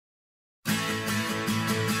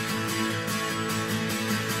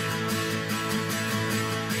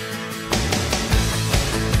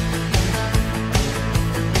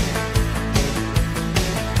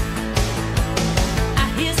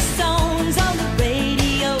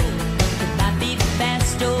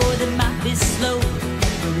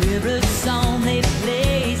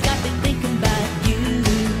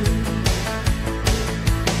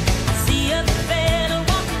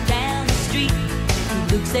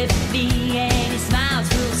with me and he smiles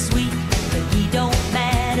real sweet, but he don't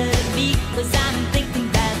matter to me 'cause I'm thinking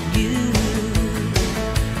about you.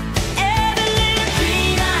 Every little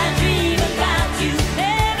dream I dream about you,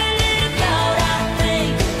 every little thought I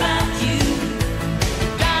think about you.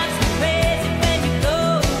 It drives me crazy when you go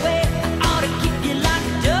away. I ought to keep you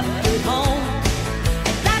locked up at home.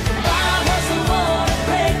 And like a wild horse, I wanna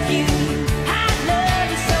break you. I love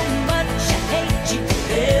you so much, I hate you.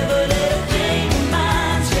 Every little thing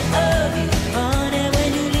reminds me of you, honey, when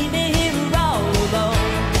you leave me here all alone.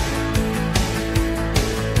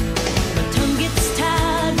 My tongue gets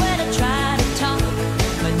tired when I try to talk.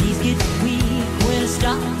 My knees get weak when I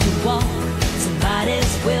stop to walk. So might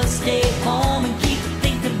as well stay home and keep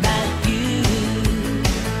thinking about you.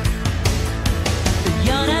 The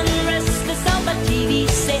young and restless on my TV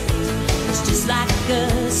set, it's just like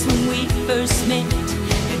us when we first met.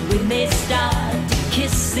 And when they start to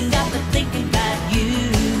kiss and got me thinking about you.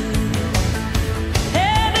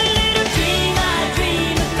 Every little dream I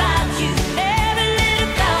dream about you, every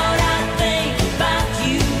little thought I think about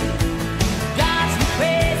you. Drives me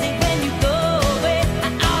crazy when you go away. I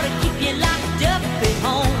ought to keep you locked up at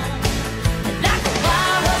home. And like a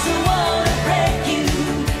wild horse, I wanna break you.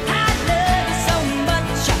 I love you so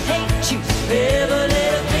much, I hate you. Every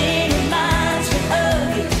little thing reminds me of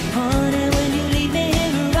you, honey, when you leave me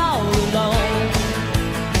here all alone.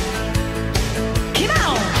 Come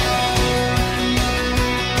on!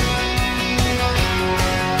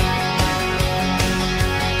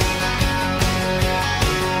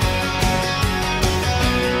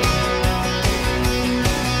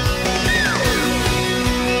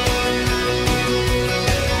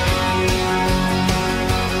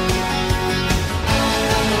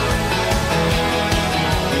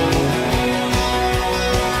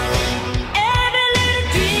 Every little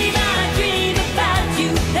dream I dream about you,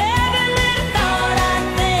 every little thought I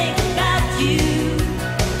think about you.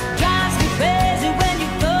 Drives me crazy when you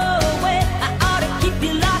go away. I ought to keep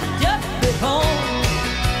you locked up at home.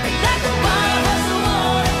 And like a wild horse, I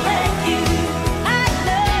wanna break you. I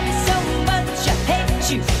love you so much, I hate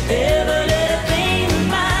you. Every little thing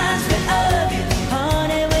reminds me of you,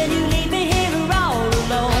 honey, when you leave me here all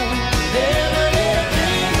alone. Every little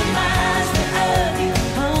thing reminds me of you,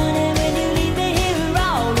 honey, when you leave me here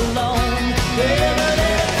all alone. Every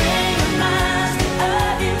little thing reminds me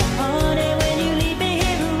of you, honey, when you leave me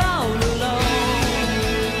here all alone.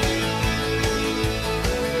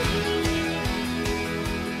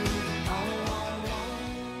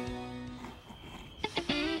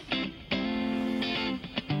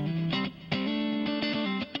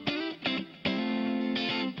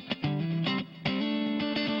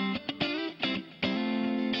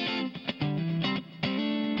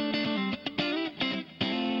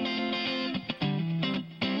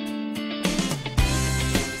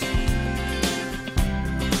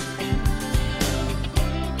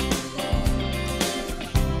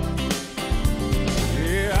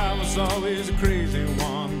 Yeah, I was always a crazy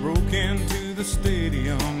one. Broke into the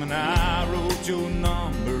stadium and I wrote your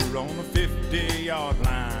number on a 50-yard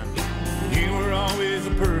line. You were always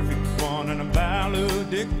a perfect one and a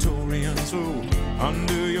valedictorian. So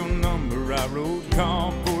under your number I wrote,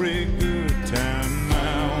 call for a good time.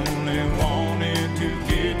 I only wanted to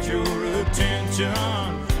get your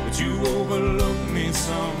attention, but you overlooked me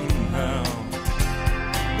somehow.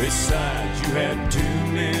 Besides, you had too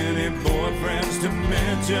many boyfriends to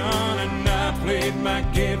mention, and I played my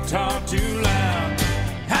guitar too loud.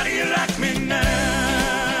 How do you like me now?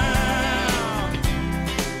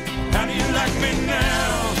 How do you like me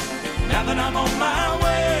now? Now that I'm on my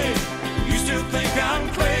way, you still think I'm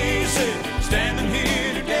crazy, standing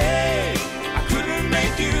here today. I couldn't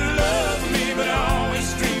make you love me, but I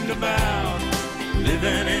always dreamed about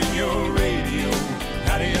living in your radio.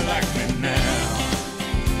 How do you like me now?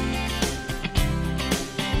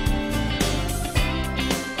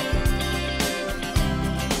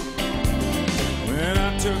 When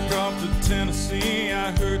I took off to Tennessee,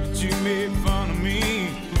 I heard that you made fun of me.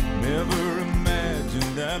 Never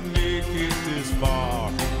imagined I'd make it this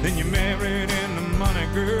far. Then you married into money,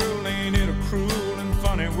 girl. Ain't it a cruel and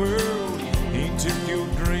funny world? He took your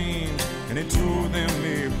dreams and he tore them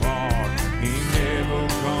apart. He never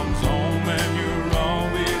comes home and you're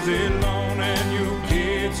always alone, and your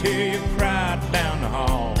kids hear you cry down the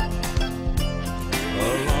hall.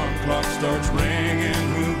 Alarm clock starts ringing.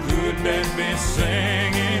 Who could that be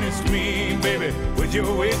singing? It's me, baby, with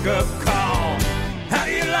your wake-up call. How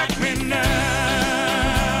do you like me now?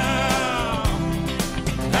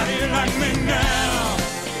 How do you like me now?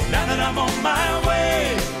 Now that I'm on my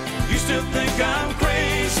way, you still think I'm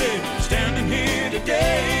crazy, standing here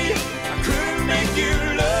today.